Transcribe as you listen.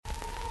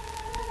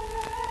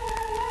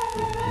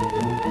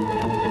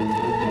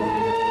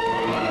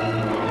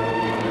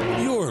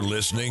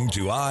listening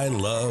to I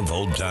Love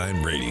Old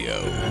Time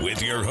Radio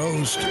with your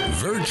host,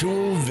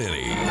 Virtual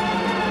Vinny.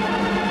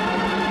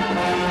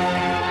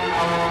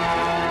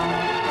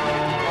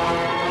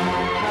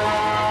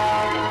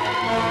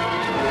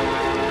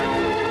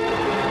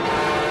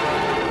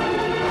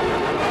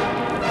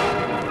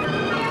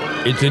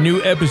 It's a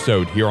new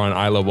episode here on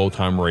I Love Old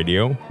Time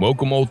Radio.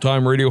 Welcome, Old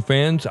Time Radio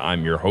fans.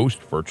 I'm your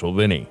host, Virtual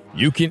Vinny.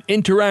 You can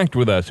interact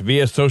with us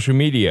via social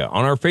media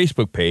on our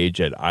Facebook page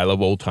at I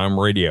Love Old Time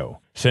Radio.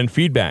 Send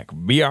feedback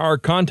via our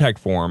contact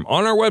form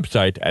on our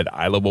website at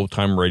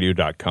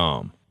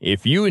iloveoldtimeradio.com.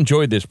 If you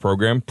enjoyed this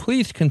program,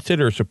 please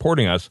consider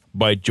supporting us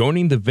by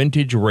joining the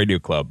Vintage Radio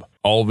Club.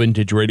 All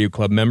Vintage Radio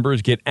Club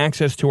members get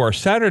access to our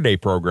Saturday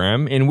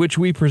program, in which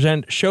we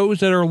present shows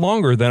that are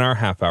longer than our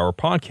half-hour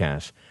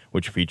podcasts,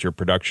 which feature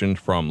productions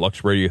from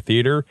Lux Radio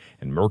Theater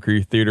and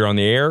Mercury Theater on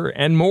the Air,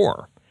 and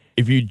more.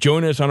 If you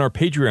join us on our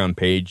Patreon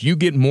page, you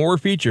get more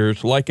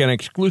features like an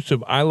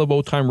exclusive I Love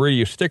Old Time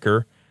Radio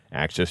sticker,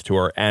 access to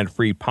our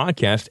ad-free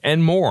podcast,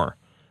 and more.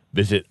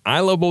 Visit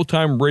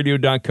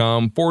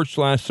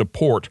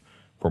iloveoldtimeradio.com/support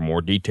for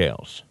more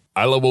details.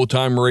 I Love Old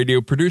Time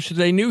Radio produces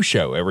a new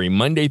show every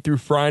Monday through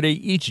Friday,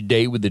 each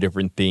day with a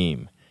different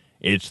theme.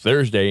 It's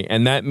Thursday,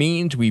 and that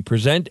means we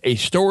present a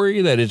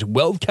story that is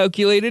well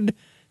calculated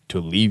to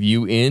leave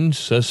you in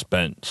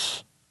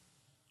suspense.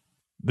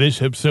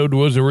 This episode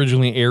was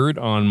originally aired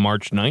on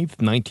March 9th,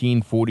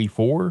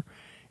 1944,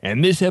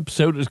 and this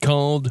episode is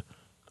called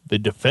The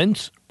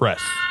Defense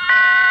Rests.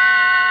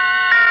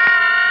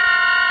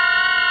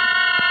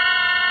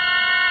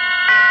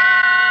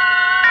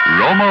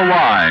 Roma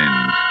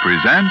Wines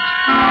present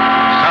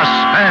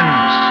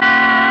Suspense.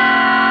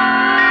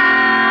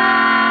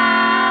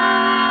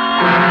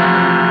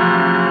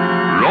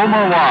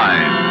 Roma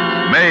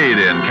Wines, made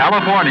in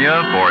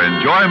California for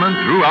enjoyment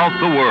throughout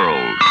the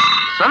world.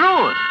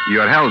 Salud.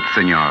 Your health,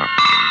 senor.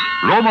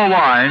 Roma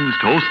Wines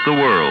toast the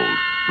world.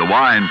 The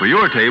wine for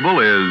your table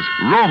is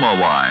Roma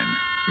Wine,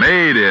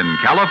 made in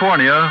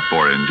California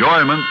for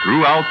enjoyment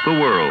throughout the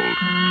world.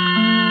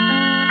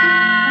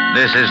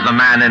 This is the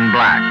Man in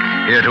Black,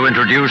 here to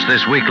introduce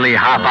this weekly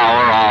half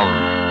hour of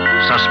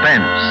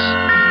Suspense.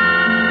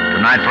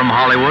 Tonight from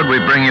Hollywood, we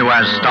bring you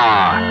as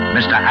star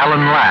Mr.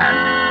 Alan Ladd.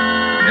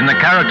 In the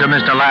character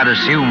Mr. Ladd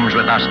assumes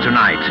with us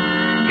tonight,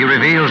 he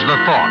reveals the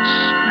thoughts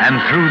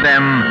and through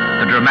them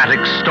the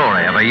dramatic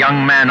story of a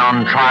young man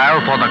on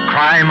trial for the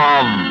crime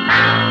of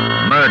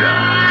murder.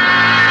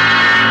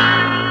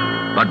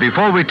 But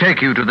before we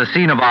take you to the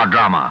scene of our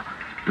drama,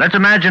 let's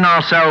imagine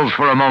ourselves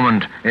for a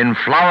moment in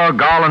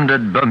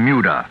flower-garlanded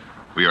Bermuda.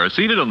 We are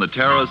seated on the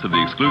terrace of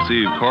the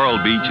exclusive Coral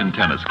Beach and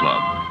Tennis Club.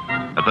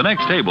 At the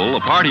next table, a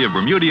party of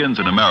Bermudians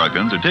and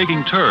Americans are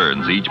taking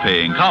turns, each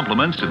paying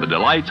compliments to the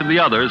delights of the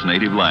other's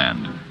native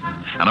land.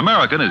 An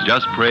American has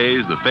just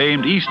praised the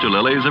famed Easter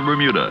lilies of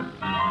Bermuda.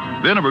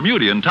 Then a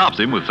Bermudian tops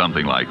him with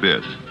something like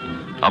this.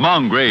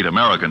 Among great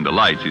American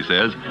delights, he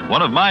says,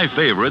 one of my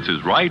favorites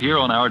is right here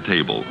on our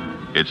table.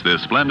 It's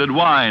this splendid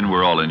wine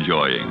we're all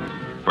enjoying.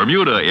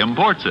 Bermuda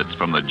imports it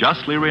from the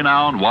justly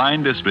renowned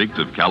wine districts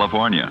of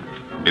California.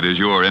 It is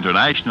your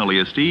internationally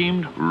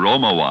esteemed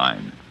Roma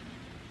wine.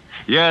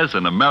 Yes,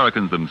 and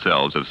Americans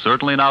themselves have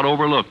certainly not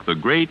overlooked the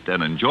great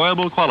and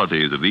enjoyable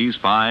qualities of these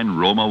fine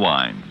Roma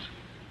wines.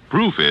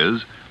 Proof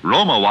is,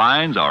 Roma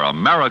wines are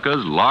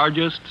America's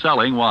largest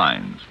selling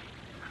wines.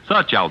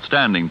 Such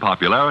outstanding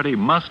popularity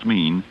must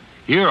mean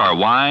here are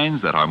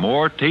wines that are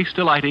more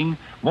taste-delighting,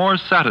 more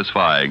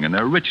satisfying in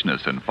their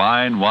richness and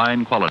fine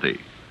wine quality.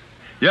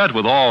 Yet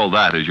with all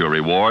that as your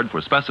reward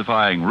for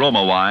specifying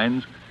Roma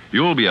wines,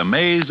 you'll be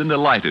amazed and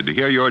delighted to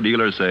hear your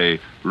dealer say,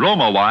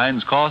 Roma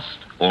wines cost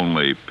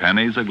only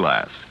pennies a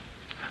glass.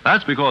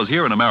 That's because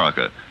here in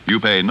America, you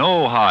pay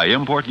no high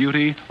import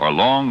duty or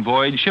long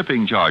voyage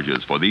shipping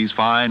charges for these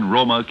fine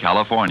Roma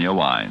California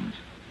wines.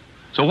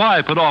 So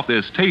why put off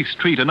this taste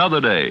treat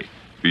another day?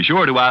 Be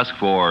sure to ask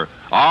for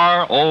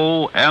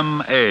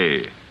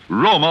R-O-M-A,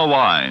 Roma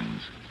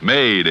wines,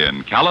 made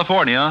in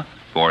California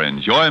for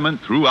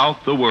enjoyment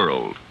throughout the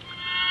world.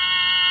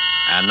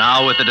 And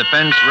now with the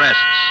defense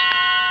rests,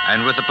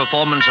 and with the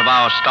performance of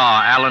our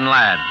star Alan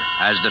Ladd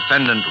as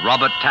defendant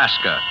Robert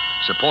Tasker,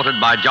 supported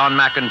by John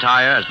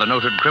McIntyre as the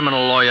noted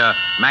criminal lawyer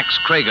Max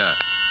Krager,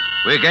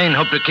 we again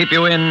hope to keep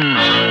you in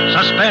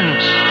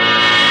suspense.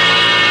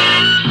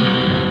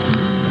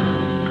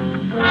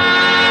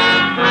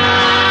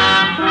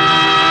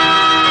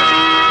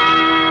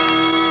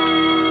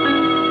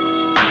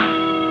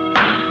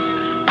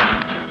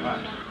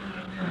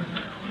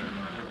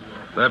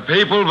 The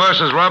People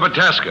versus Robert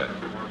Tasker.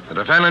 The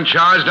defendant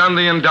charged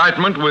under the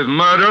indictment with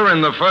murder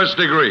in the first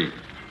degree.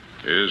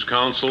 Is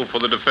counsel for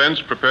the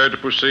defense prepared to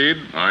proceed?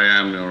 I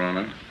am, Your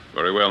Honor.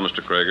 Very well,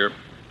 Mr. Krager.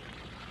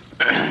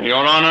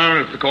 Your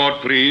Honor, if the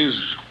court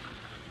please,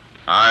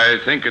 I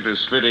think it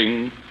is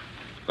fitting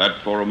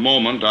that for a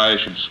moment I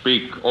should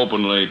speak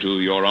openly to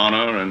Your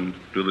Honor and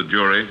to the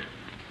jury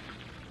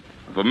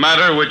of a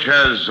matter which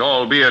has,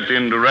 albeit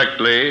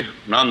indirectly,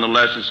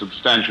 nonetheless a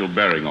substantial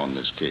bearing on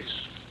this case.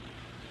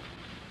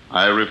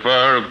 I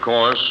refer, of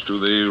course, to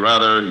the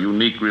rather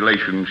unique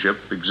relationship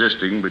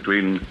existing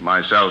between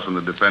myself and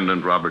the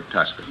defendant, Robert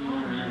Tasker.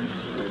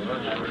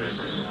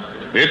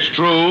 It's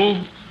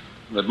true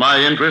that my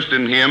interest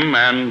in him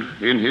and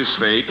in his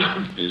fate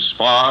is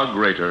far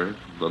greater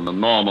than the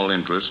normal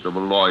interest of a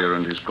lawyer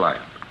and his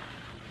client.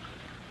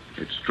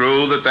 It's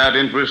true that that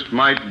interest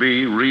might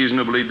be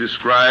reasonably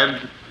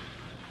described,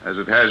 as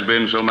it has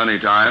been so many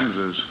times,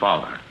 as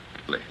fatherly.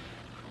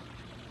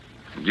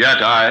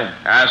 Yet I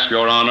ask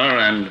Your Honor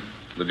and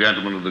the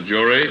gentlemen of the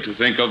jury to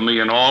think of me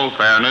in all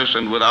fairness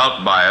and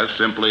without bias,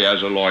 simply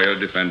as a lawyer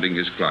defending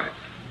his client.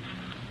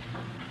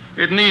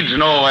 It needs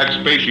no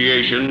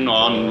expatiation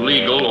on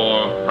legal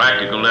or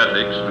practical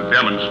ethics to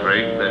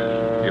demonstrate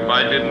that if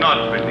I did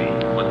not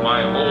believe with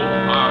my whole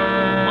heart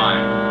and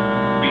mind,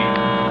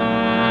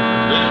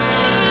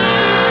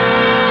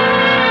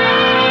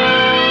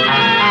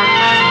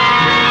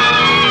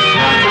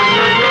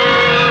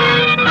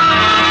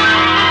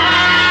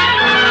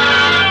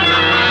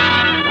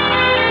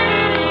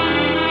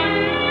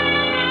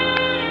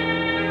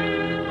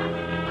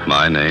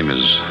 My name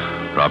is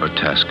Robert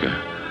Tasker.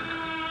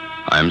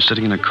 I am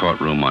sitting in a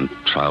courtroom on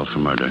trial for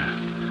murder.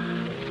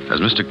 As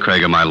Mr.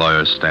 Krager, my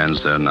lawyer,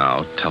 stands there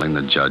now, telling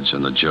the judge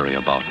and the jury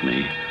about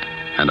me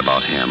and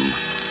about him,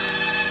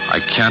 I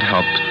can't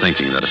help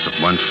thinking that if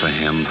it weren't for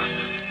him,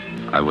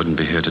 I wouldn't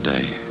be here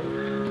today.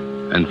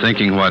 And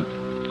thinking what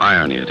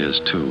irony it is,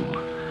 too.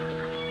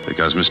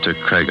 Because Mr.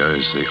 Krager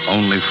is the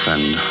only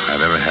friend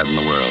I've ever had in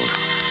the world.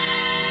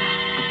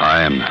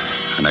 I am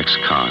an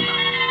ex-con.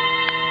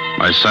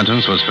 My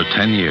sentence was for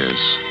 10 years.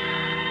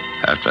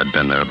 After I'd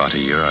been there about a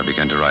year, I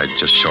began to write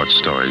just short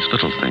stories,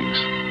 little things.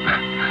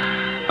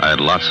 I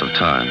had lots of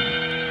time.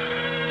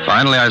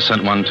 Finally, I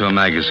sent one to a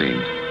magazine,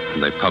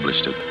 and they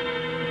published it.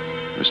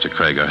 Mr.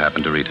 Krager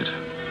happened to read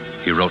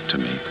it. He wrote to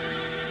me.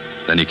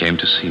 Then he came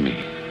to see me.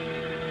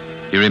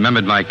 He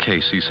remembered my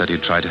case. He said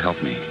he'd try to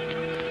help me.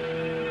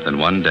 Then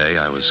one day,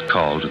 I was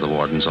called to the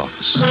warden's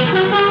office.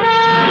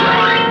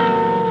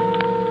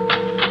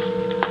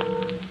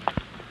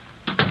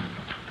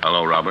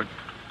 Hello, Robert.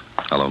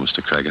 Hello,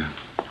 Mr. Krager.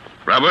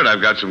 Robert,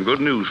 I've got some good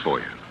news for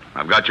you.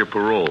 I've got your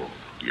parole.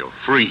 You're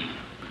free.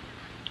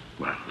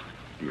 Well,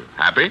 you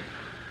happy?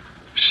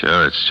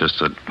 Sure, it's just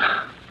that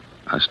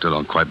I still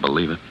don't quite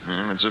believe it.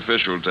 It's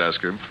official,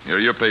 Tasker. Here are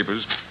your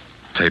papers.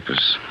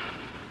 Papers.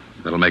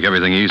 That'll make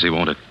everything easy,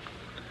 won't it?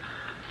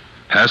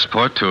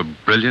 Passport to a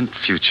brilliant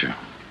future.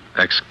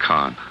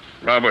 Ex-con.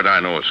 Robert, I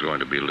know it's going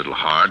to be a little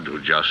hard to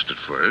adjust at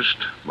first,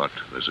 but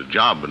there's a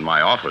job in my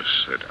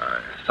office that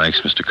I...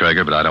 Thanks, Mr.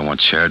 Krager, but I don't want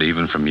charity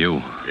even from you.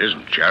 It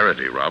isn't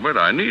charity, Robert.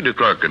 I need a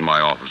clerk in my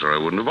office, or I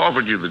wouldn't have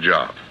offered you the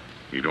job.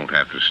 You don't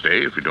have to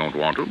stay if you don't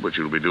want to, but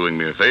you'll be doing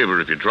me a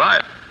favor if you try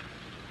it.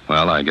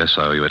 Well, I guess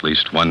I owe you at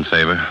least one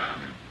favor.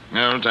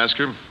 No,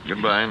 Tasker,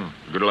 goodbye and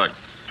good luck.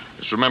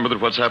 Just remember that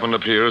what's happened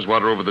up here is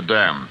water over the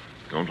dam.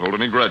 Don't hold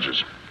any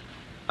grudges.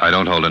 I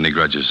don't hold any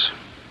grudges.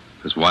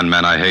 There's one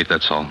man I hate,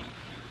 that's all.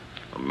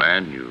 A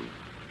man you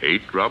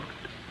hate, Robert?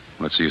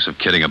 What's the use of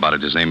kidding about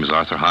it? His name is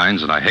Arthur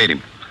Hines, and I hate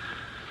him.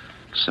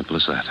 Simple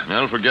as that.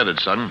 Well, forget it,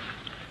 son.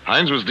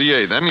 Hines was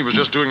DA then. He was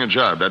just doing a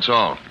job, that's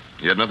all.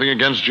 He had nothing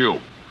against you.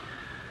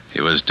 He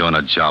was doing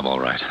a job, all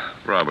right.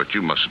 Robert,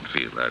 you mustn't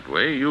feel that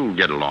way. You'll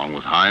get along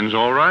with Hines,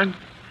 all right?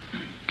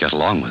 Get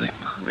along with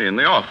him? In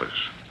the office.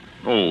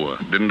 Oh,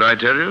 didn't I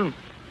tell you?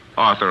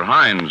 Arthur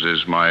Hines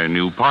is my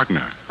new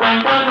partner.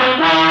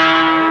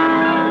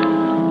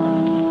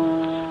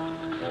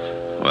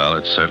 Well,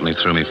 it certainly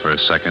threw me for a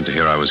second to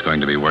hear I was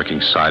going to be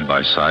working side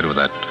by side with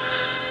that.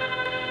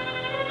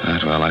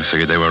 Well, I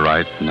figured they were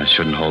right, and I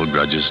shouldn't hold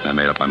grudges, and I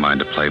made up my mind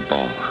to play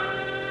ball.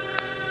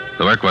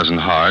 The work wasn't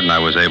hard, and I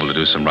was able to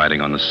do some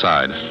writing on the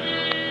side.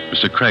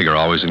 Mr. Krager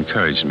always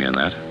encouraged me in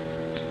that.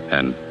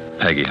 And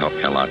Peggy helped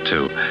me a lot,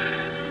 too.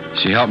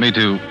 She helped me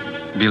to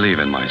believe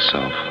in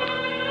myself.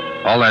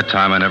 All that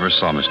time, I never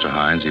saw Mr.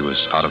 Hines. He was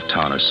out of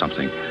town or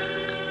something.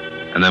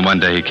 And then one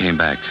day he came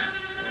back.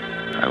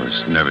 I was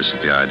nervous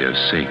at the idea of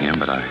seeing him,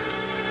 but I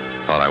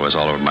thought I was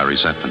all over my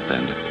resentment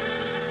then.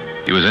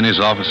 He was in his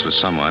office with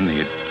someone. He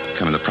had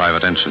come in the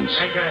private entrance.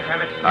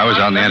 I was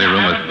out in the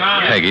anteroom with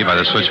Peggy by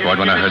the switchboard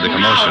when I heard the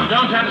commotion. No,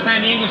 don't you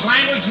understand the English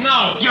language?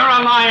 No. You're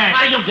a liar.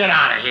 Now you get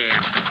out of here.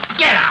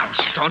 Get out.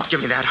 Don't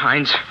give me that,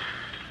 Hines.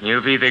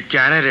 You've either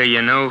got it or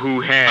you know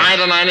who has. I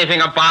don't know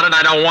anything about it.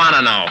 I don't want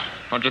to know.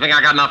 Don't you think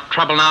I got enough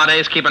trouble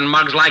nowadays keeping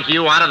mugs like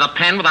you out of the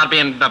pen without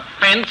being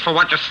defensed for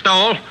what you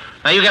stole?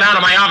 Now you get out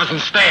of my office and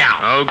stay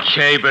out.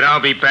 Okay, but I'll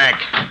be back.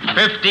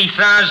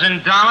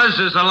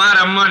 $50,000 is a lot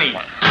of money.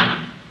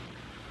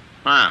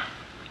 Huh.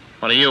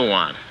 What do you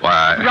want?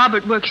 Why,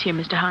 Robert works here,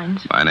 Mr.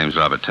 Hines. my name's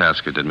Robert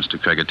Tasker. Did Mr.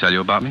 Krager tell you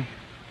about me?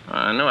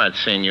 I knew I'd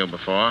seen you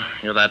before.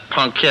 You're that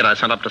punk kid I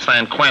sent up to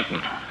San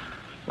Quentin.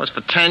 Was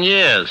for 10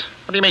 years.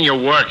 What do you mean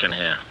you're working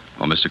here?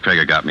 Well, Mr.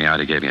 Krager got me out.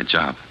 He gave me a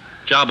job.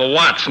 Job of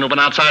what? Snooping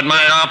outside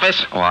my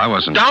office? Oh, I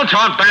wasn't... Don't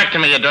talk back to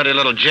me, you dirty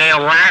little jail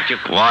rat.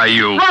 Why,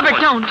 you...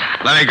 Robert, don't.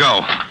 Let me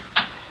go.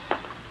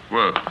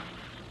 Well,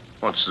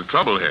 what's the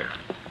trouble here?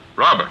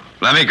 Robert.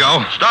 Let me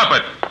go. Stop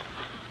it.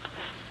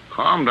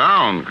 Calm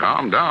down,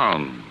 calm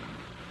down.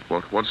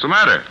 What's the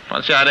matter?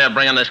 What's the idea of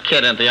bringing this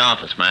kid into the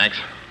office, Max?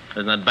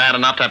 Isn't it bad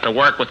enough to have to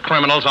work with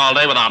criminals all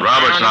day without...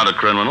 Robert's not a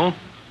criminal.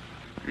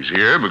 He's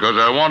here because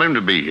I want him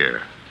to be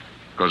here.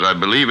 Because I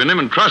believe in him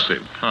and trust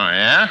him. Oh,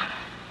 yeah?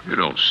 You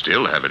don't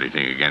still have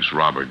anything against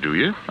Robert, do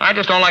you? I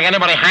just don't like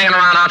anybody hanging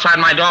around outside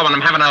my door when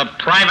I'm having a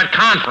private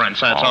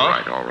conference, that's all.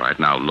 All right.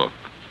 Now, look.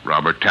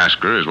 Robert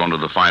Tasker is one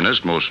of the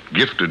finest, most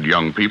gifted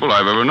young people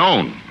I've ever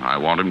known. I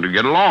want him to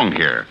get along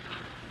here.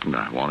 And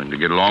I want him to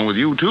get along with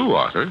you, too,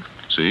 Arthur.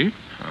 See?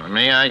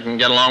 Me, I can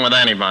get along with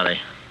anybody.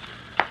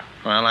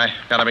 Well, I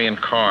gotta be in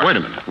court. Wait a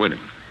minute.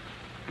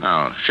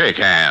 Now, shake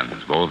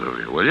hands, both of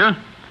you, will you?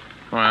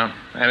 Well,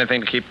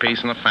 anything to keep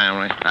peace in the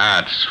family.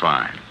 That's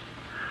fine.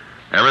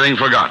 Everything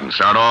forgotten.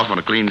 Start off on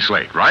a clean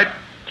slate, right?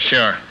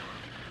 Sure.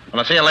 Well,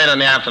 I'll see you later in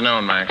the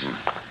afternoon, Max.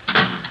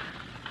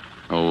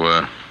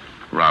 Oh,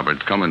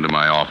 Robert, come into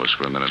my office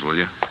for a minute, will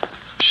you?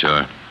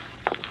 Sure.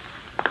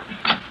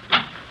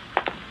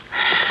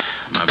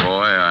 My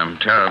boy, I'm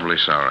terribly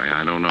sorry.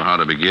 I don't know how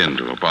to begin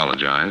to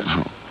apologize.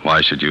 Oh,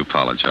 why should you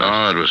apologize?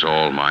 Oh, it was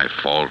all my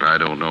fault. I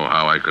don't know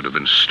how I could have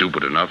been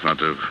stupid enough not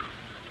to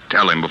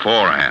tell him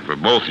beforehand, for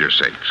both your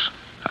sakes.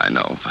 I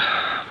know,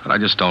 but I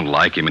just don't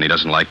like him, and he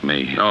doesn't like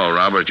me. No,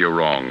 Robert, you're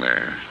wrong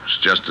there. It's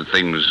just that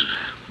things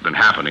have been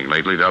happening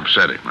lately to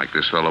upset him, like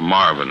this fellow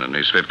Marvin and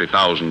his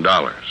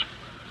 $50,000.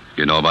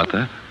 You know about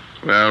that?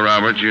 Well,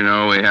 Robert, you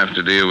know we have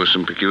to deal with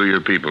some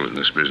peculiar people in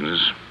this business.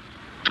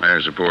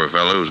 There's a poor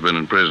fellow who's been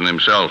in prison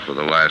himself for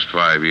the last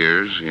 5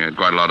 years. He had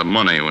quite a lot of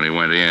money when he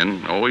went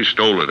in. Oh, he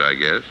stole it, I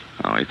guess.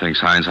 Oh, he thinks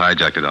Hines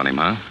hijacked it on him,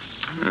 huh?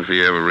 If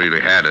he ever really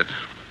had it.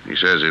 He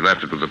says he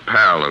left it with a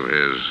pal of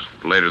his.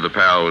 Later, the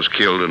pal was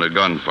killed in a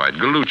gunfight.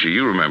 Gallucci,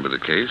 you remember the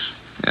case.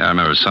 Yeah, I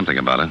remember something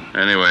about it.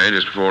 Anyway,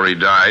 just before he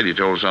died, he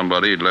told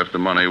somebody he'd left the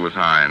money with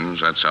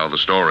Hines. That's how the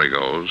story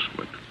goes.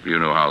 But you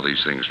know how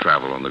these things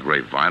travel on the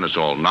grapevine. It's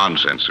all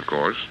nonsense, of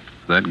course.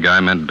 That guy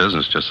meant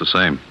business just the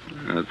same.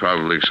 That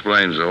probably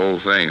explains the whole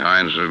thing.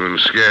 Hines is a little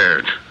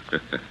scared.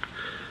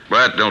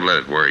 But don't let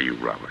it worry you,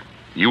 Robert.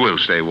 You will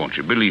stay, won't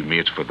you? Believe me,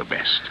 it's for the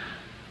best.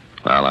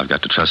 Well, I've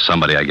got to trust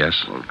somebody, I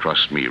guess. Well,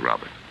 trust me,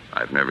 Robert.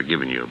 I've never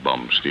given you a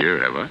bum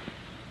steer, have I?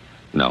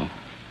 No.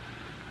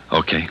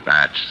 Okay.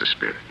 That's the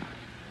spirit.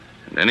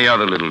 And any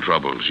other little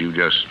troubles, you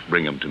just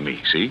bring them to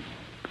me, see?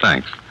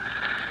 Thanks.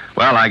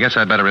 Well, I guess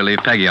I'd better relieve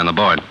Peggy on the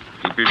board.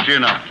 Keep your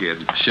chin up,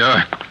 kid.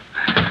 Sure.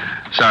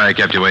 Sorry I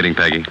kept you waiting,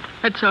 Peggy.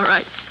 That's all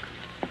right.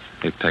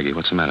 Hey, Peggy,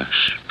 what's the matter?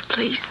 Shh,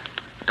 please.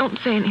 Don't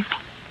say anything.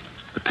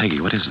 But,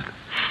 Peggy, what is it?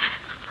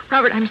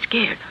 Robert, I'm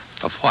scared.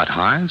 Of what,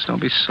 Hines?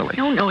 Don't be silly.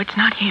 No, it's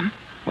not him.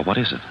 Well, what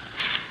is it?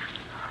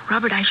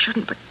 Robert, I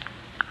shouldn't, but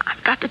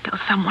I've got to tell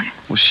someone.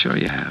 Well, sure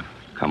you have.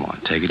 Come on,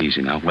 take it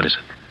easy now. What is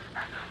it?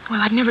 Well,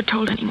 I've never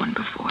told anyone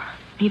before.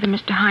 Neither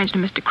Mr. Hines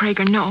nor Mr.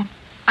 Krager know.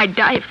 I'd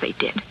die if they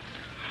did.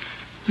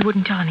 You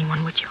wouldn't tell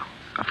anyone, would you?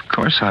 Of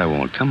course I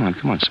won't. Come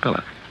on, spill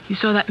it. You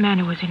saw that man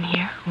who was in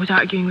here, who was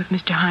arguing with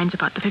Mr. Hines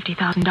about the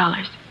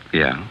 $50,000.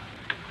 Yeah.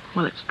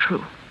 Well, it's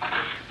true.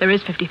 There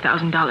is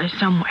 $50,000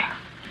 somewhere.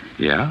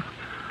 Yeah?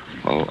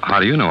 Well, how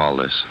do you know all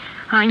this?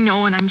 I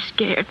know, and I'm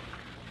scared.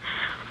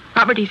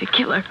 Robert, he's a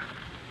killer.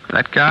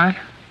 That guy?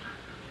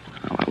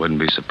 Well, I wouldn't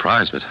be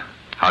surprised, but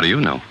how do you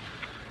know?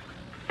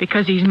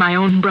 Because he's my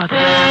own brother.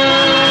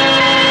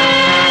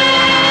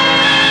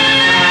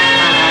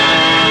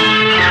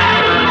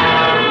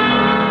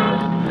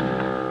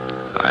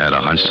 I had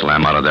a hunch till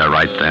I'm out of there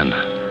right then.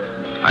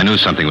 I knew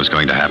something was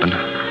going to happen.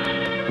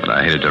 But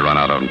I hated to run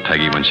out on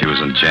Peggy when she was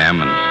in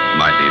jam and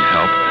might need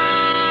help.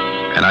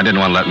 And I didn't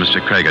want to let Mr.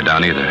 Krager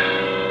down either.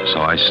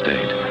 So I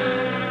stayed.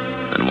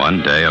 Then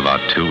one day, about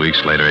 2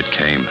 weeks later, it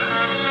came.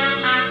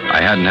 I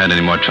hadn't had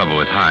any more trouble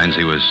with Hines.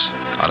 He was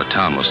out of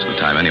town most of the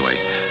time anyway.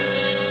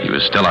 He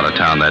was still out of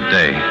town that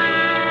day.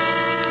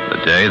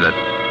 The day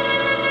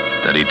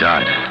that he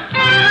died.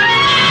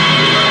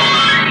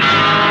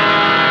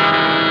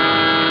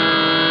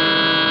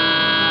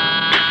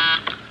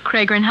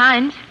 Krager and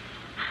Hines.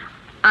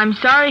 I'm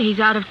sorry he's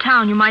out of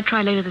town. You might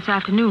try later this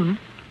afternoon.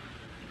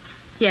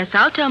 Yes,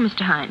 I'll tell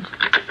Mr. Hines.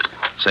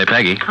 Say,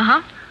 Peggy.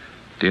 Uh-huh.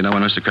 Do you know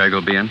when Mr. Krager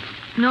will be in?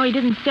 No, he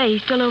didn't say.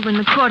 He's still over in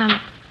the court on...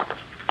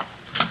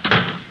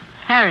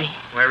 Harry.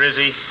 Where is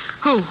he?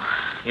 Who?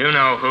 You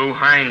know who,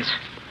 Hines.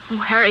 Oh,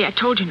 Harry, I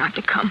told you not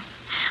to come.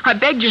 I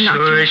begged you not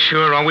to.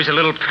 Sure. Always a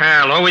little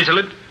pal. Always a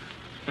little...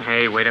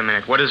 Hey, wait a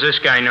minute. What does this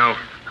guy know?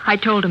 I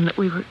told him that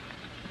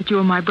you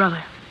were my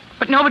brother.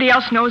 But nobody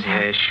else knows him.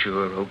 Yeah,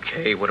 sure.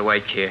 Okay. What do I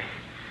care?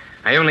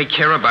 I only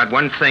care about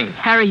one thing.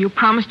 Harry, you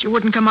promised you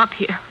wouldn't come up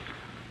here.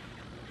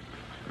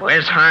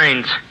 Where's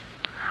Hines?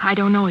 I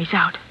don't know. He's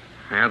out.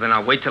 Well, then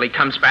I'll wait till he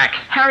comes back.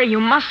 Harry, you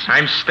must...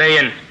 I'm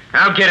staying.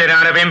 I'll get it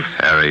out of him.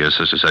 Harry, your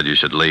sister said you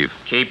should leave.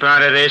 Keep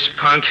out of this,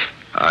 punk.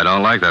 I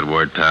don't like that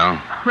word,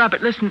 pal.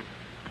 Robert, listen.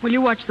 Will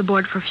you watch the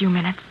board for a few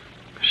minutes?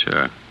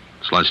 Sure.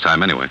 It's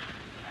lunchtime anyway.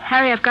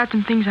 Harry, I've got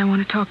some things I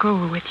want to talk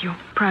over with you,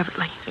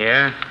 privately.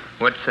 Yeah?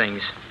 What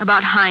things?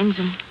 About Hines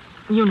and...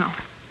 you know.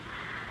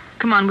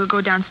 Come on, we'll go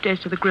downstairs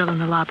to the grill in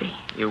the lobby.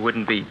 You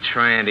wouldn't be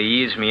trying to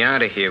ease me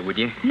out of here, would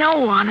you?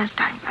 No, honest,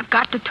 I've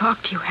got to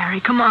talk to you, Harry.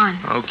 Come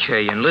on.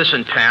 Okay, and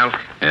listen, pal.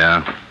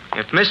 Yeah?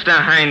 If Mr.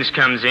 Hines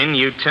comes in,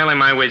 you tell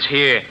him I was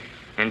here.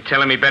 And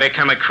tell him he better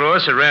come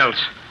across or else.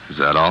 Is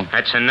that all?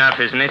 That's enough,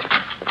 isn't it?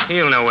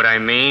 He'll know what I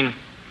mean.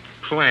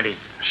 Plenty.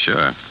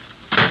 Sure.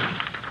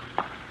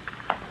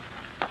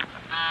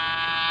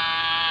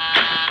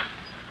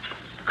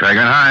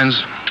 Krager and Hines.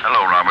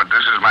 Hello, Robert.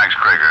 This is Max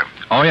Krager.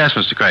 Oh, yes,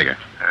 Mr. Krager.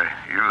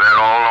 You there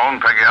all alone?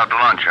 Peggy out to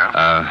lunch,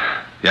 huh?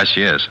 Yes,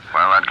 she is.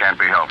 Well, that can't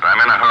be helped.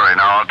 I'm in a hurry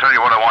now. I'll tell you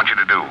what I want you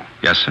to do.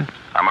 Yes, sir?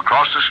 I'm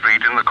across the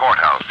street in the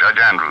courthouse, Judge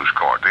Andrews'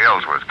 court, the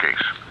Ellsworth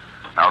case.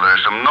 Now,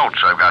 there's some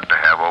notes I've got to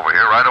have over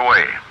here right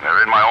away.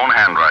 They're in my own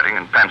handwriting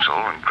in pencil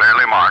and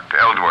clearly marked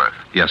Ellsworth.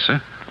 Yes,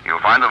 sir.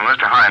 You'll find them in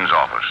Mr. Hines'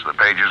 office. The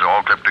pages are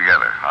all clipped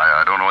together.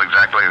 I don't know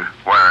exactly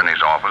where in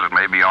his office. It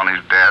may be on his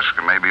desk,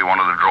 or maybe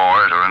one of the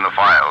drawers, or in the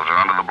files, or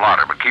under the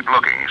blotter. But keep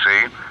looking, you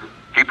see?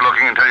 Keep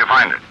looking until you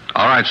find it.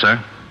 All right, sir.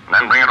 And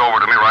then bring it over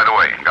to me right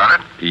away. Got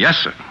it? Yes,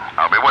 sir.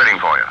 I'll be waiting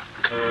for you.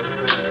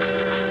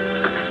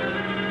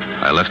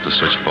 I left the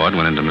switchboard and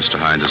went into Mr.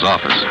 Hines'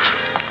 office.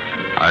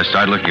 I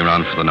started looking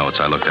around for the notes.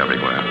 I looked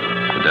everywhere.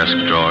 The desk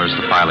drawers,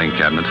 the filing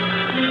cabinet.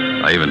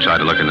 I even tried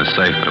to look in the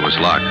safe, but it was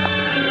locked.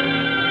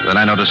 Then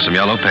I noticed some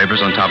yellow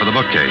papers on top of the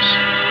bookcase.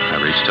 I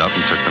reached up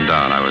and took them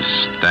down. I was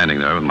standing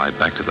there with my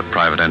back to the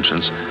private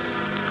entrance,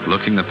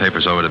 looking the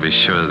papers over to be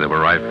sure that they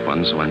were right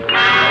ones when...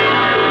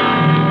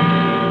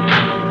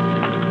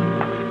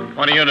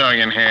 What are you doing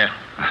in here?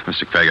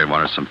 Mr. Krager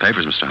wanted some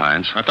papers, Mr.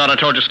 Hines. I thought I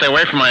told you to stay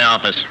away from my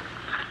office.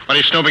 What are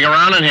you snooping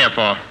around in here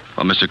for?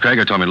 Well, Mr.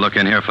 Krager told me to look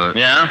in here for...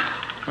 Yeah?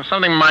 There's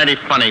something mighty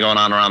funny going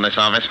on around this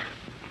office.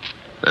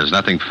 There's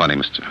nothing funny,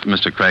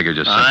 Mr. Krager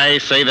just said... I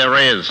say there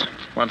is.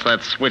 What's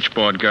that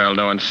switchboard girl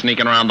doing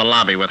sneaking around the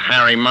lobby with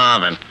Harry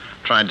Marvin?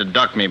 Tried to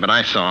duck me, but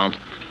I saw him.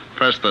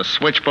 First the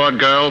switchboard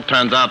girl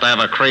turns out to have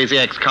a crazy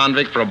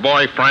ex-convict for a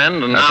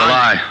boyfriend, and That's now... a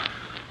lie.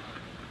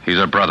 He's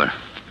her brother.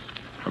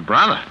 Her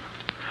brother?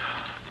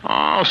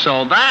 Oh,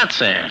 so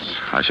that's it.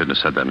 I shouldn't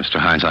have said that, Mr.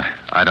 Hines.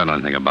 I don't know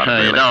anything about it,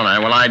 really. You don't, eh?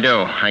 Well, I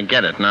do. I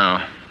get it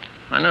now.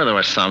 I knew there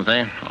was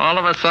something. All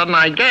of a sudden,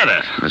 I get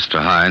it.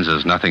 Mr. Hines,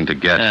 there's nothing to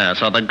get. Yeah,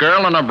 so the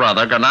girl and her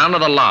brother go down to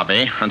the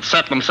lobby and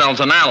set themselves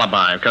an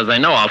alibi because they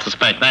know I'll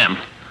suspect them.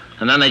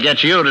 And then they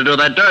get you to do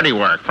their dirty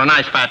work for a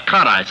nice fat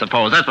cut, I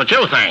suppose. That's what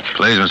you think.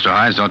 Please, Mr.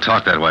 Hines, don't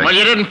talk that way. Well,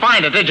 you didn't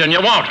find it, did you? And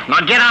you won't. Now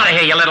get out of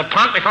here, you little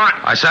punk, before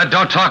I said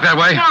don't talk that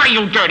way. Oh,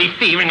 you dirty,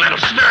 thieving little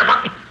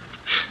stirbuck.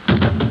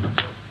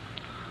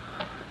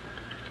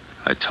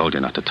 I told you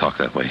not to talk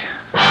that way.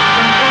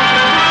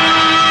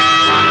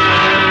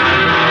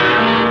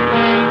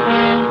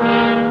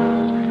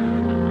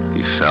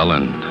 He fell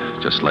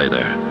and just lay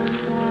there.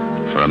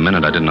 For a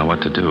minute, I didn't know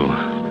what to do.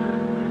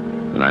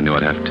 Then I knew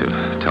I'd have to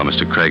tell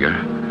Mr. Krager.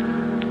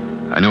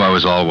 I knew I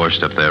was all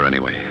washed up there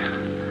anyway.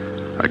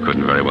 I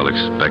couldn't very well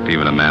expect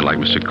even a man like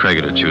Mr.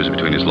 Krager to choose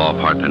between his law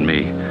partner and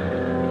me.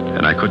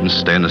 And I couldn't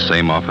stay in the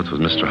same office with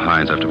Mr.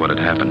 Hines after what had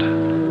happened.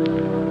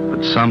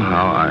 But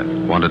somehow I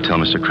wanted to tell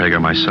Mr. Krager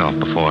myself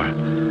before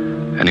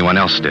anyone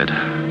else did.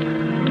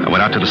 I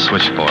went out to the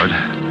switchboard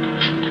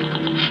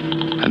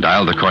and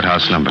dialed the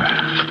courthouse number.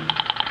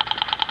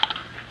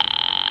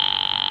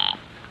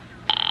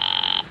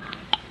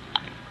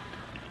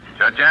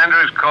 Judge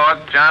Andrews' court,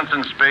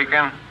 Johnson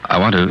speaking. I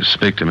want to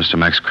speak to Mr.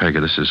 Max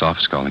Krager. This is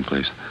office calling,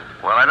 please.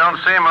 Well, I don't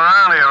see him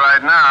around here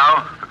right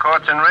now. The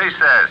court's in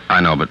recess. I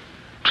know, but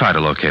try to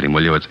locate him,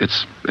 will you?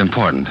 It's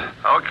important.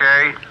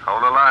 Okay,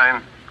 hold the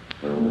line.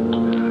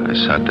 I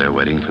sat there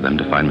waiting for them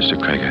to find Mr.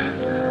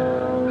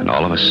 Krager. And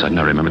all of a sudden,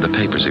 I remembered the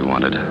papers he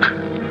wanted.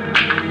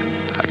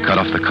 I cut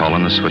off the call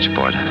on the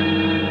switchboard.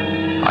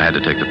 I had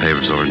to take the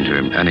papers over to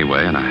him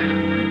anyway, and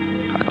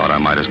I thought I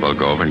might as well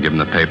go over and give him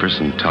the papers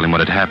and tell him what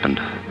had happened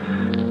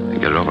and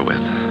get it over with.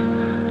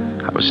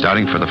 I was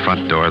starting for the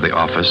front door of the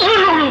office.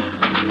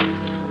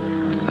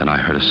 Then I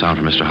heard a sound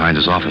from Mr.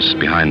 Hines' office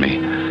behind me.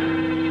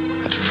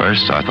 At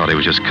first, I thought he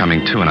was just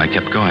coming to, and I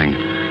kept going.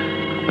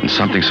 Then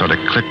something sort of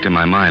clicked in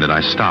my mind, and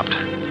I stopped.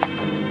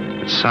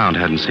 The sound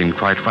hadn't seemed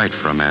quite right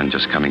for a man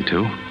just coming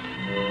to.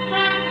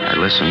 I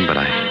listened, but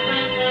I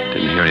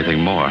didn't hear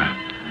anything more.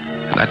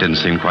 And that didn't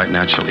seem quite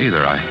natural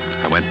either.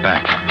 I went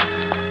back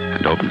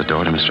and opened the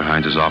door to Mr.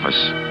 Hines' office.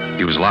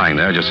 He was lying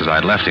there just as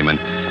I'd left him, and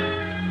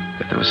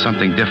yet there was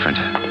something different.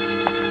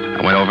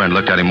 I went over and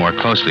looked at him more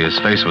closely. His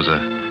face was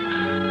a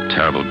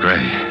terrible gray.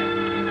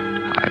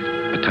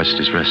 I touched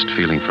his wrist,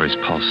 feeling for his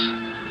pulse.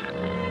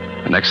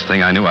 The next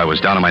thing I knew, I was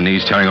down on my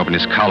knees, tearing open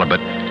his collar, but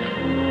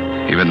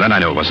even then I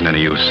knew it wasn't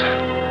any use.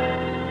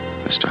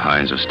 Mr.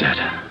 Hines was dead.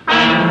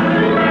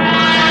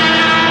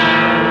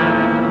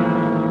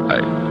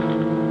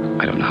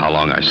 I don't know how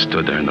long I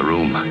stood there in the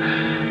room.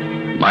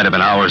 It might have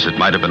been hours, it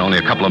might have been only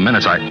a couple of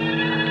minutes. I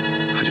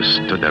just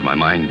stood there, my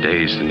mind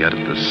dazed, and yet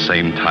at the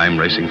same time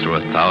racing through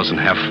 1,000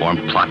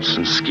 half-formed plots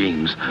and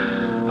schemes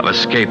of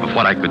escape, of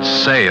what I could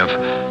say, of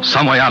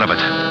some way out of it.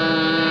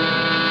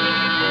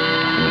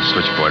 And the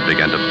switchboard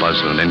began to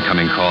buzz with an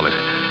incoming call. It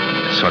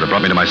Sort of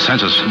brought me to my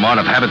senses more out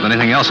of habit than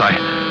anything else.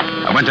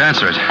 I went to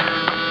answer it.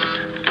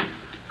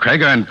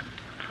 Krager and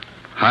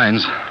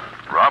Hines.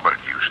 Robert,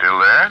 you still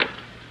there?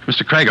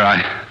 Mr.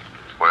 Krager,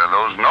 Where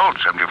are those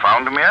notes? Haven't you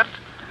found them yet?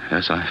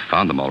 Yes, I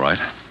found them all right.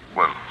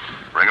 Well,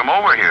 bring them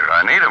over here.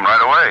 I need them right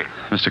away.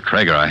 Mr.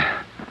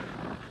 Krager,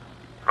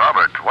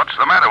 Robert, what's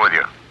the matter with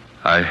you?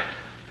 I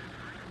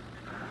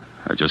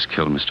just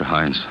killed Mr.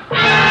 Hines.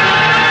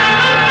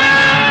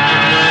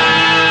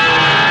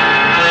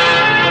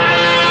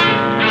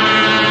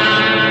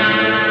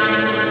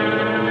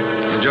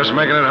 You're just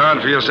making it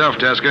hard for yourself,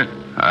 Tasker.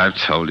 I've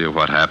told you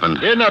what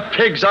happened. In a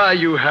pig's eye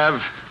you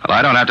have. Well,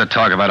 I don't have to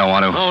talk if I don't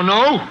want to. Oh,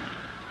 no?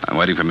 I'm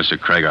waiting for Mr.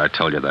 Krager. I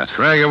told you that.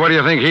 Krager, what do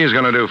you think he's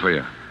going to do for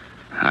you?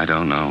 I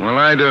don't know. Well,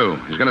 I do.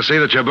 He's going to see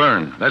that you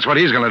burn. That's what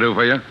he's going to do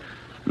for you.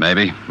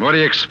 Maybe. What do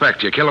you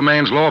expect? You kill a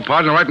man's law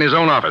partner right in his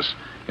own office.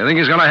 You think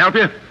he's going to help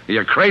you? Are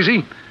you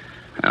crazy?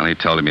 Well, he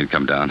told him he'd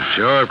come down.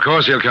 Sure, of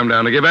course he'll come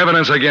down to give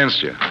evidence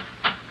against you.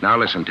 Now,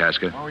 listen,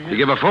 Tasker. You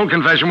give a full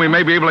confession, we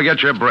may be able to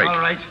get you a break. All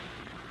right.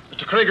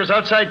 Mr. Krager's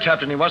outside,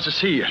 Captain. He wants to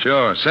see you.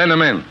 Sure. Send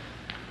him in.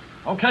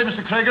 Okay,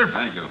 Mr. Krager.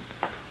 Thank you.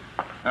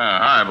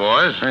 Hi,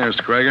 boys. Hey,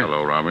 Mr. Krager.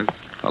 Hello, Robert.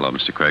 Hello,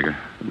 Mr. Krager.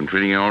 I've been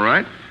treating you all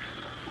right?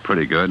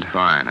 Pretty good.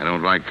 Fine. I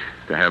don't like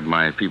to have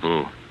my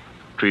people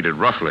treated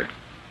roughly.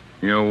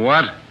 You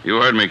what? You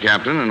heard me,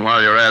 Captain, and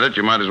while you're at it,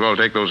 you might as well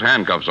take those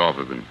handcuffs off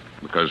of him.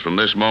 Because from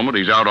this moment,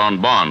 he's out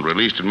on bond,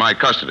 released in my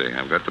custody.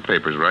 I've got the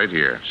papers right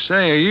here.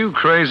 Say, are you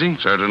crazy?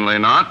 Certainly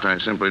not. I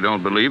simply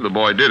don't believe the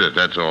boy did it,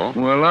 that's all.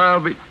 Well,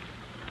 I'll be...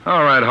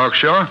 All right,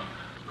 Hawkshaw.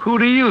 Who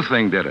do you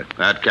think did it?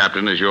 That,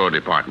 Captain, is your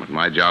department.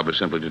 My job is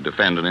simply to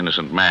defend an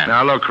innocent man.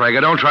 Now, look,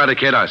 Krager, don't try to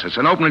kid us. It's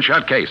an open and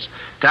shut case.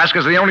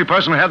 Tasker's the only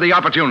person who had the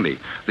opportunity.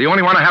 The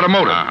only one who had a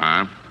motive.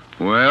 Uh-huh.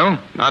 Well?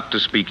 Not to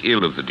speak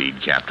ill of the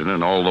deed, Captain,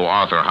 and although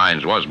Arthur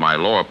Hines was my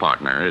law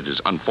partner, it is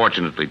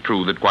unfortunately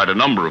true that quite a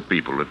number of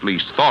people at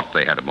least thought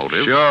they had a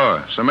motive.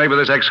 Sure. So maybe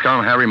this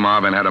ex-con Harry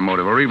Marvin had a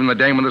motive, or even the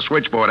dame with the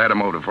switchboard had a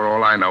motive, for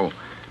all I know.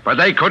 But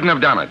they couldn't have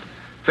done it.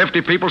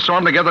 50 people saw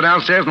him together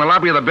downstairs in the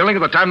lobby of the building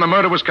at the time the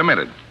murder was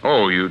committed.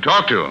 Oh, you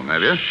talked to him,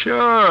 have you?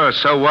 Sure.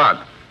 So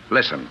what?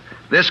 Listen,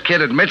 this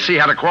kid admits he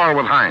had a quarrel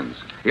with Hines.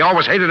 He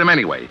always hated him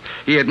anyway.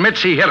 He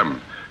admits he hit him.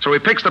 So he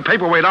picks the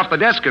paperweight off the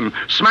desk and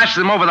smashes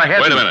him over the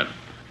head. Wait a minute.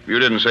 You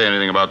didn't say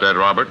anything about that,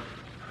 Robert?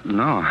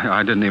 No,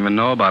 I didn't even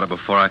know about it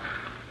before.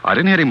 I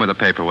didn't hit him with a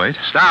paperweight.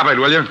 Stop it,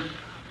 will you?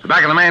 The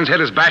back of the man's head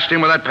is bashed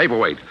in with that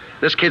paperweight.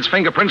 This kid's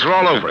fingerprints are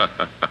all over it.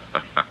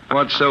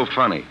 What's so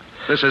funny?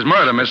 This is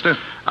murder, mister.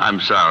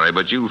 I'm sorry,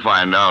 but you'll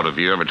find out if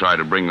you ever try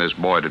to bring this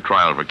boy to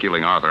trial for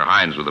killing Arthur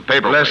Hines with a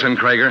paperweight. Listen,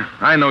 Krager,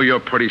 I know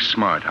you're pretty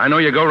smart. I know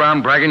you go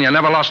around bragging you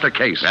never lost a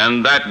case.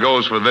 And that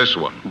goes for this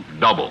one.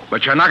 Double.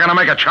 But you're not going to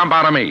make a chump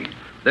out of me.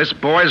 This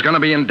boy's going to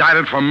be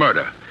indicted for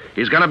murder.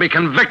 He's going to be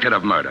convicted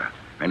of murder.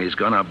 And he's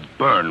going to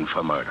burn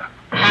for murder.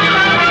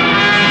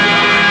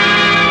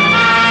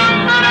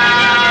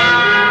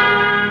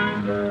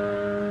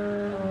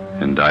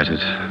 Indicted,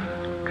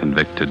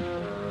 convicted,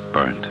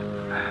 burned.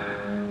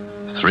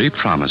 3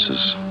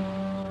 promises.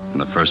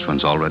 And the first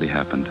one's already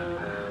happened.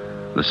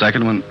 The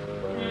second one,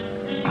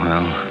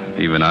 well,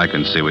 even I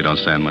can see we don't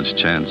stand much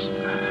chance.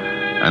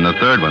 And the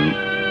third one,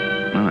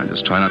 well, I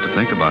just try not to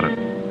think about it.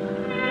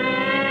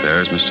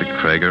 There's Mr.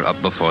 Krager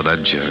up before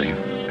that jury,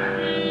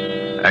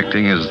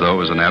 acting as though it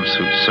was an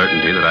absolute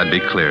certainty that I'd be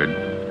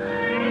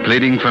cleared,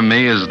 pleading for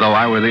me as though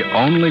I were the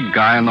only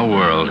guy in the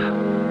world.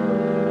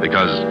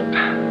 Because,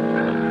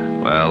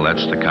 well,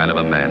 that's the kind of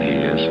a man he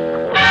is.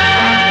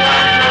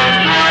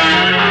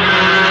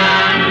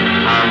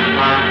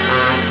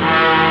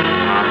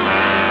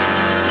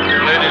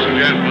 Ladies and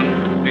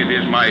gentlemen, it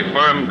is my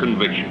firm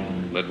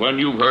conviction that when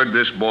you've heard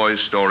this boy's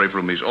story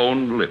from his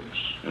own lips,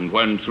 and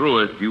when through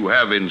it you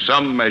have in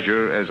some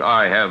measure, as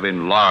I have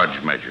in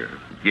large measure,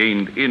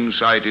 gained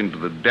insight into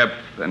the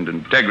depth and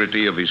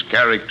integrity of his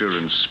character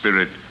and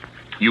spirit,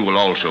 you will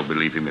also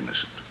believe him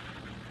innocent.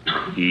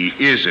 He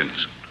is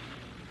innocent.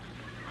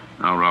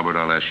 Now, Robert,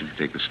 I'll ask you to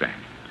take the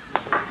stand.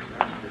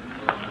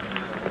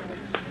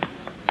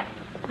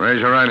 Raise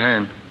your right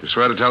hand. You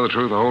swear to tell the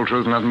truth, the whole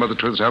truth, nothing but the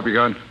truth, so help you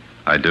God?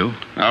 I do.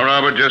 Now,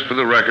 Robert, just for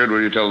the record,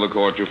 will you tell the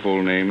court your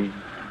full name?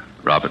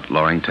 Robert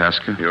Loring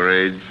Tasker. Your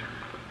age?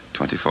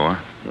 24.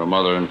 Your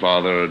mother and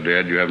father are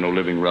dead. You have no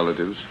living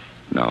relatives?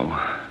 No,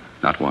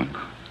 not one.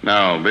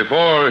 Now,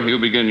 before you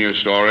begin your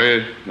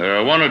story, there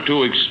are 1 or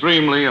 2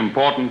 extremely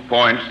important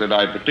points that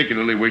I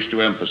particularly wish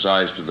to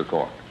emphasize to the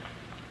court.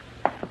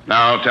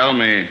 Now, tell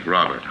me,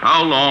 Robert,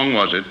 how long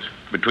was it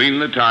between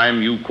the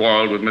time you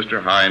quarreled with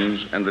Mr.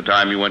 Hines and the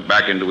time you went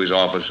back into his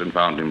office and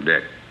found him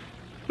dead?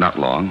 Not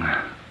long.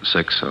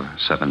 6 or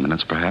 7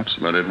 minutes, perhaps.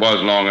 But it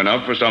was long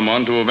enough for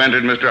someone to have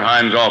entered Mr.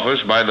 Hines'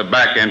 office by the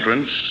back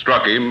entrance,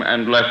 struck him,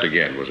 and left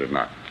again, was it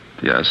not?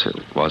 Yes, it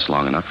was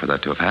long enough for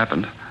that to have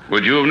happened.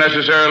 Would you have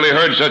necessarily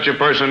heard such a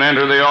person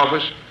enter the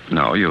office?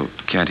 No, you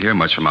can't hear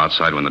much from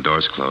outside when the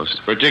door's closed.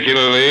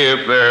 Particularly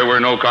if there were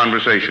no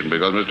conversation,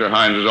 because Mr.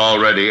 Hines is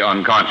already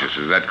unconscious.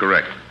 Is that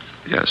correct?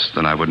 Yes,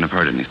 then I wouldn't have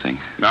heard anything.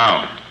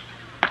 Now,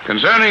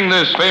 Concerning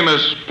this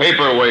famous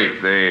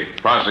paperweight the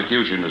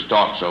prosecution has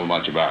talked so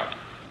much about,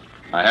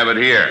 I have it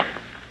here.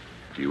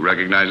 Do you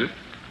recognize it?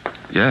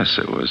 Yes,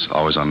 it was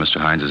always on Mr.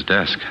 Hines'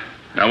 desk.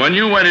 Now, when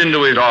you went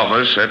into his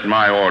office at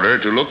my order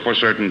to look for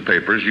certain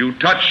papers, you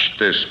touched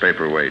this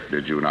paperweight,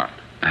 did you not?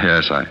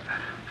 Yes, I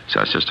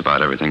touched just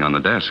about everything on the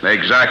desk.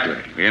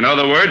 Exactly. In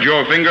other words,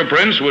 your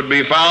fingerprints would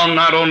be found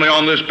not only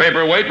on this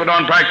paperweight, but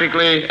on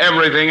practically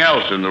everything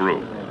else in the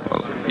room.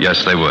 Well,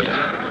 yes, they would.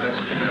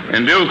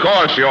 In due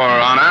course, Your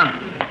Honor,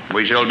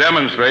 we shall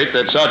demonstrate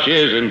that such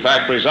is, in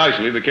fact,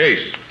 precisely the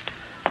case.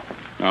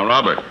 Now,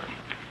 Robert,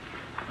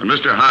 when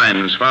Mr.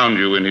 Hines found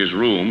you in his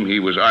room, he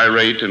was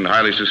irate and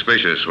highly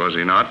suspicious, was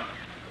he not?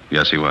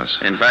 Yes, he was.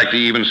 In fact,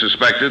 he even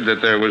suspected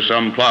that there was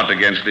some plot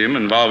against him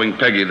involving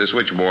Peggy, the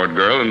switchboard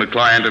girl, and a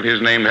client of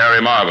his named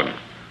Harry Marvin.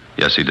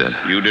 Yes, he did.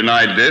 You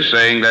denied this,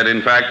 saying that,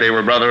 in fact, they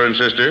were brother and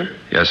sister?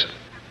 Yes.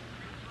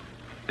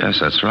 Yes,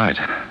 that's right.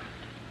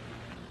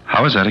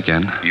 How is that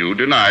again? You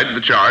denied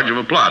the charge of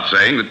a plot,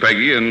 saying that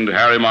Peggy and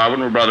Harry Marvin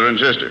were brother and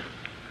sister.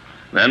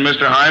 Then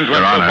Mr. Hines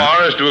went so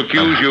far as to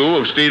accuse you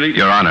of stealing...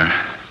 Your Honor.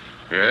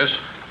 Yes?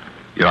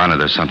 Your Honor,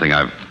 there's something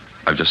I've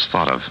just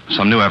thought of.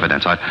 Some new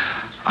evidence.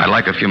 I'd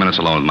like a few minutes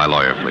alone with my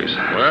lawyer, please.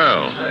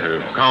 Well,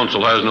 if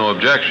counsel has no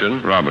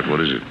objection. Robert,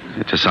 what is it?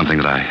 It's just something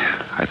that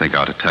I think I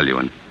ought to tell you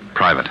in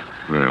private.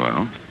 Very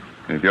well.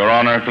 If Your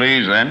Honor,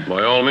 please, then.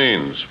 By all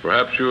means.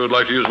 Perhaps you would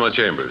like to use my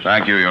chambers.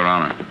 Thank you, Your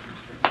Honor.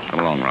 Come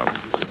along, Robert.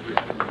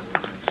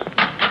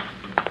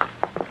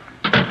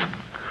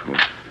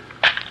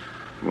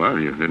 Well,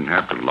 you didn't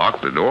have to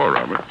lock the door,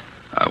 Robert.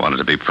 I wanted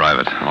to be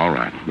private. All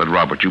right. But,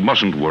 Robert, you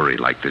mustn't worry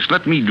like this.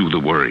 Let me do the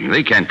worrying.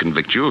 They can't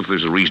convict you if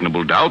there's a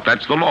reasonable doubt.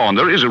 That's the law, and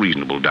there is a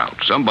reasonable doubt.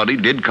 Somebody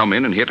did come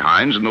in and hit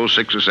Hines in those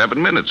 6 or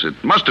 7 minutes.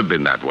 It must have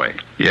been that way.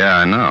 Yeah,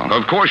 I know.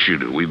 Of course you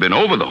do. We've been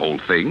over the whole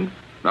thing.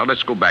 Now,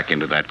 let's go back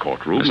into that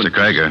courtroom. Mr.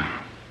 Krager,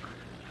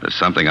 there's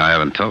something I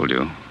haven't told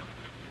you.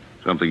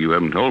 Something you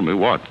haven't told me?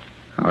 What?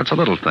 Oh, it's a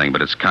little thing,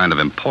 but it's kind of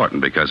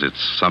important because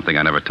it's something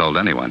I never told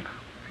anyone.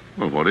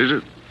 Well, what is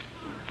it?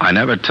 I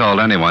never told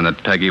anyone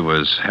that Peggy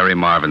was Harry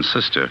Marvin's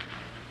sister,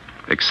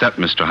 except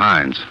Mr.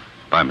 Hines,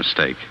 by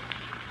mistake.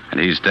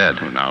 And he's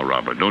dead. Well, now,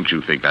 Robert, don't you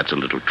think that's a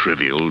little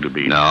trivial to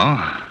be...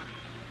 No,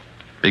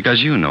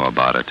 because you know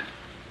about it.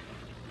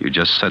 You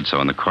just said so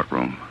in the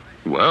courtroom.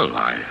 Well,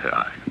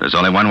 There's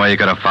only one way you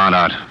could have found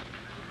out.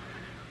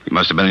 You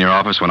must have been in your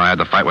office when I had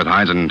the fight with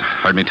Hines and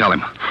heard me tell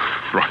him.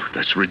 Robert,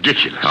 that's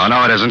ridiculous. Oh,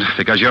 no, it isn't,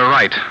 because you're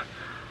right.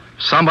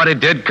 Somebody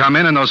did come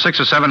in those 6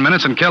 or 7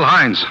 minutes and kill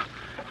Hines.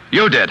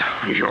 You did.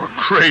 You're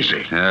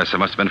crazy. Yes, it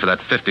must have been for that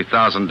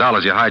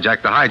 $50,000 you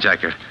hijacked the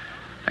hijacker.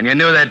 And you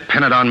knew they'd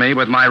pin it on me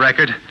with my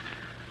record.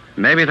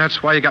 Maybe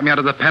that's why you got me out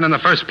of the pen in the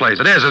first place.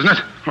 It is, isn't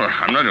it? Well,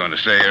 I'm not going to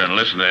stay here and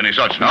listen to any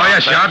such nonsense. Oh,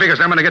 yes, you are, because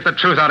I'm going to get the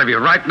truth out of you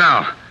right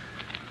now.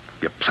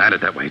 You planned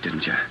it that way,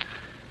 didn't you?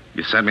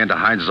 You sent me into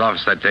Hines'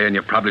 office that day, and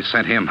you probably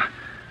sent him.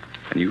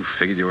 And you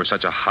figured you were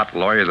such a hot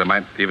lawyer that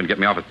might even get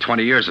me off with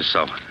 20 years or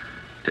so.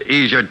 To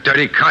ease your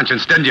dirty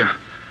conscience, didn't you?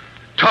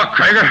 Talk,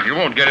 Krager. You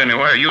won't get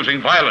anywhere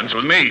using violence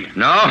with me.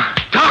 No?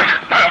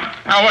 Talk!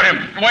 Now,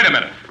 wait a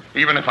minute.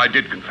 Even if I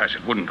did confess,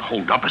 it wouldn't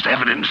hold up as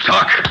evidence.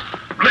 Talk!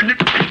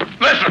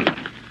 Listen!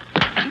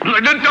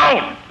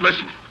 Don't!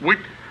 Listen,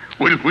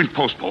 we'll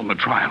postpone the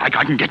trial. I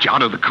can get you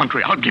out of the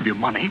country. I'll give you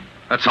money.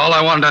 That's all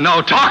I wanted to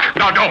know. Talk!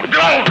 No, don't!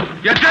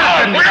 You did it,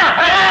 didn't you?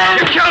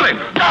 You killed him!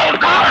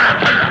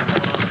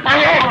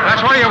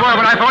 That's where you were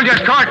when I phoned you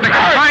at court, and they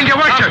could find you,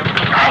 weren't you?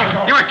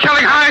 You were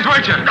killing Hines,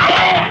 weren't you?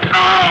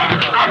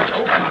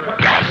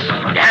 Yes,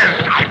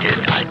 I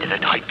did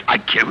it. I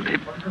killed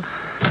him.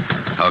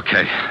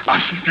 Okay.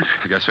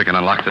 I guess we can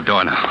unlock the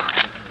door now.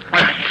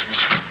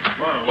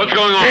 What's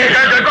going on? He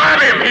had to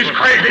grab him. He's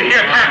crazy. He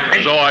attacked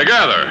me. So I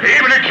gather. He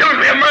even accused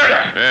me of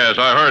murder. Yes,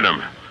 I heard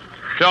him.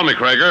 Tell me,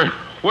 Krager,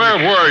 where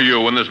were you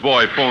when this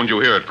boy phoned you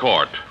here at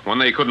court? When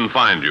they couldn't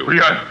find you?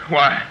 Yeah,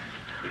 why?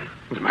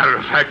 As a matter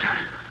of fact,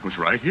 I was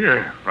right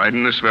here, right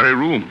in this very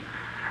room.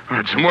 I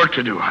had some work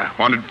to do. I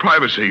wanted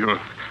privacy. Your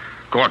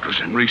court was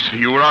in recess.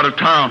 You were out of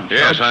town.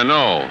 Yes, I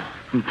know.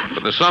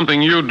 But there's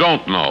something you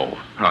don't know.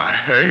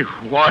 Hey,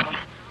 what?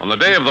 On the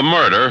day of the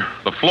murder,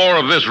 the floor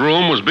of this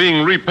room was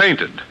being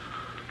repainted.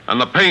 And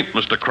the paint,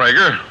 Mr.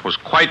 Krager, was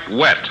quite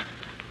wet.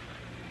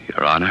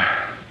 Your Honor,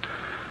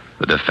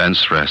 the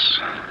defense rests.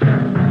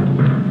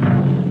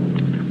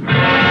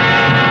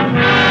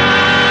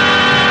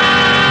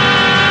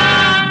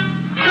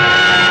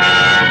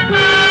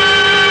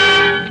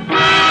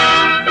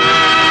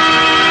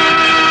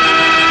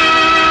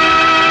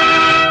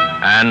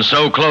 And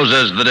so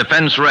closes The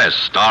Defense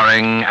Rests,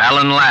 starring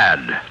Alan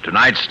Ladd.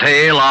 Tonight's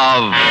tale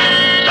of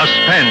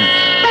Suspense.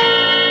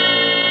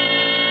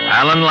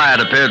 Alan Ladd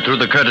appeared through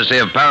the courtesy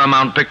of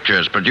Paramount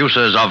Pictures,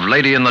 producers of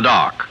Lady in the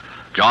Dark.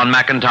 John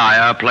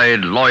McIntyre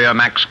played lawyer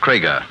Max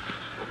Krager.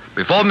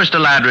 Before Mr.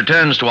 Ladd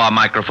returns to our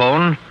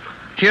microphone,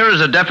 here is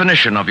a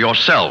definition of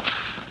yourself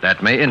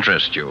that may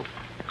interest you.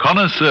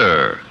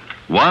 Connoisseur,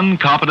 one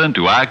competent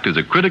to act as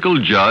a critical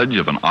judge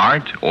of an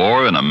art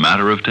or in a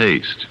matter of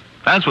taste.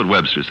 That's what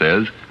Webster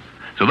says.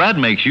 So that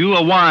makes you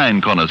a wine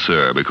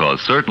connoisseur,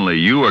 because certainly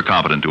you are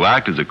competent to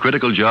act as a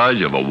critical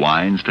judge of a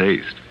wine's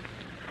taste.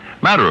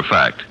 Matter of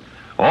fact,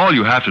 all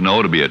you have to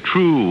know to be a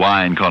true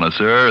wine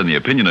connoisseur in the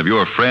opinion of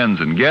your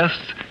friends and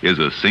guests is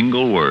a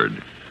single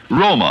word: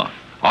 Roma.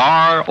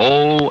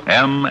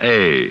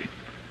 R-O-M-A.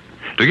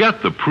 To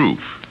get the proof,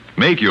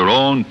 make your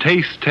own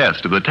taste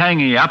test of the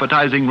tangy,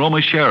 appetizing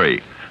Roma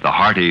Sherry, the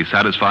hearty,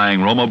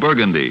 satisfying Roma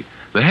Burgundy,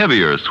 the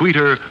heavier,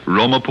 sweeter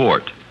Roma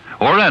Port,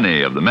 or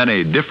any of the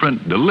many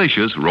different,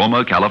 delicious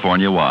Roma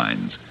California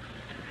wines.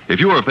 If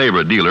your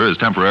favorite dealer is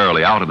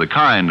temporarily out of the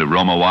kind of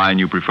Roma wine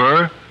you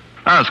prefer,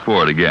 ask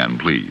for it again,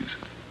 please.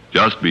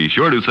 Just be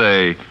sure to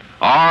say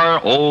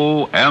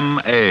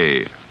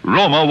R-O-M-A,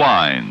 Roma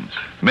Wines,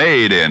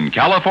 made in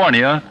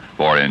California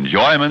for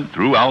enjoyment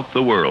throughout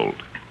the world.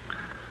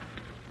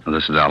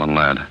 This is Alan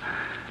Ladd.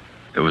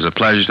 It was a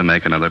pleasure to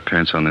make another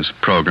appearance on this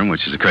program,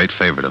 which is a great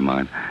favorite of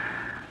mine.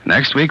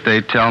 Next week,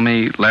 they tell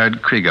me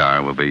Laird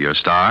Krieger will be your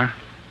star,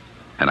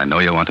 and I know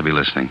you'll want to be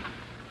listening,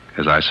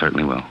 because I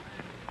certainly will.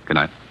 Good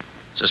night.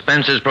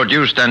 Suspense is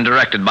produced and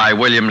directed by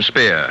William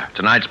Spear.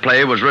 Tonight's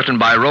play was written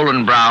by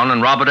Roland Brown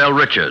and Robert L.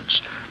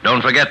 Richards.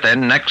 Don't forget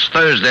then, next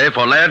Thursday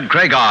for Laird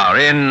Krieger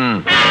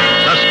in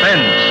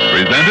Suspense.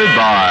 Presented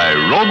by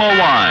Roma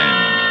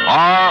Wines,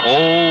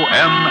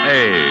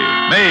 R-O-M-A,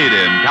 made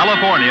in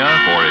California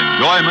for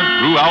enjoyment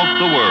throughout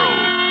the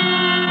world.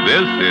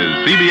 This is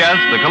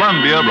CBS, the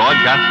Columbia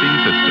Broadcasting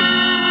System.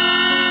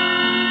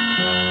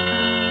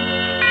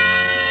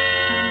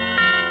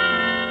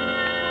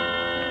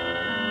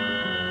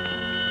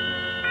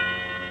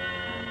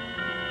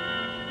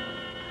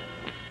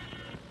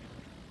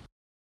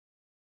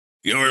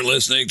 You're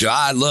listening to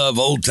I Love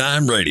Old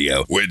Time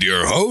Radio with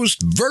your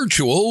host,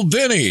 Virtual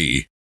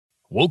Vinny.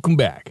 Welcome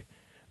back.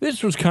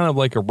 This was kind of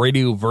like a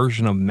radio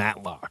version of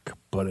Matlock,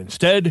 but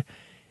instead,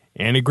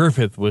 Andy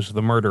Griffith was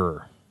the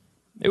murderer.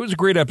 It was a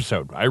great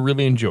episode. I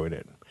really enjoyed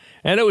it.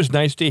 And it was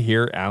nice to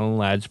hear Alan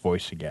Ladd's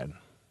voice again.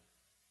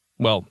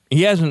 Well,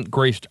 he hasn't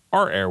graced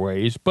our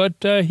airways, but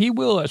he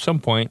will at some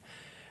point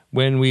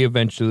when we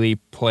eventually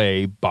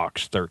play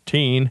Box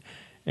 13,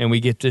 and we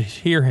get to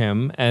hear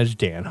him as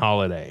Dan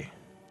Holliday.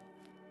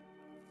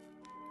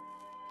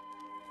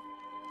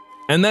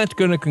 And that's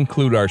going to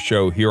conclude our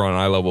show here on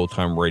I Love Old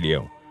Time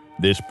Radio.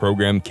 This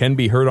program can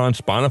be heard on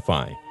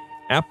Spotify,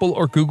 Apple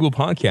or Google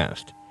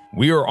Podcast.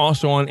 We are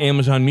also on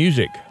Amazon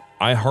Music,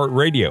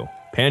 iHeartRadio,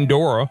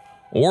 Pandora,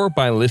 or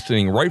by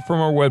listening right from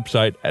our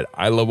website at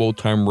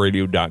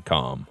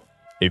iloveoldtimeradio.com.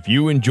 If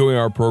you enjoy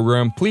our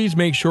program, please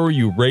make sure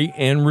you rate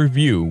and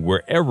review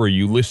wherever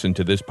you listen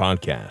to this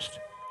podcast.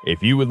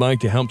 If you would like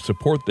to help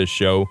support this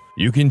show,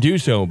 you can do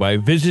so by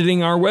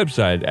visiting our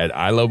website at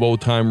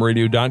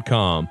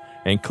iloveoldtimeradio.com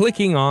and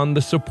clicking on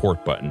the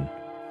support button.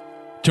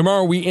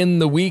 Tomorrow we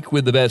end the week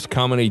with the best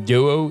comedy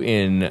duo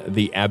in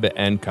the Abbott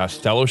and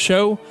Costello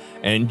Show,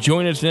 and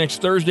join us next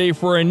Thursday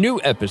for a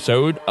new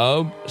episode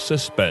of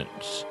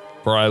Suspense.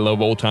 For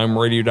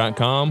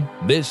iloveoldtimeradio.com,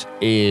 this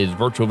is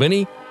Virtual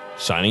Vinny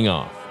signing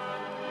off.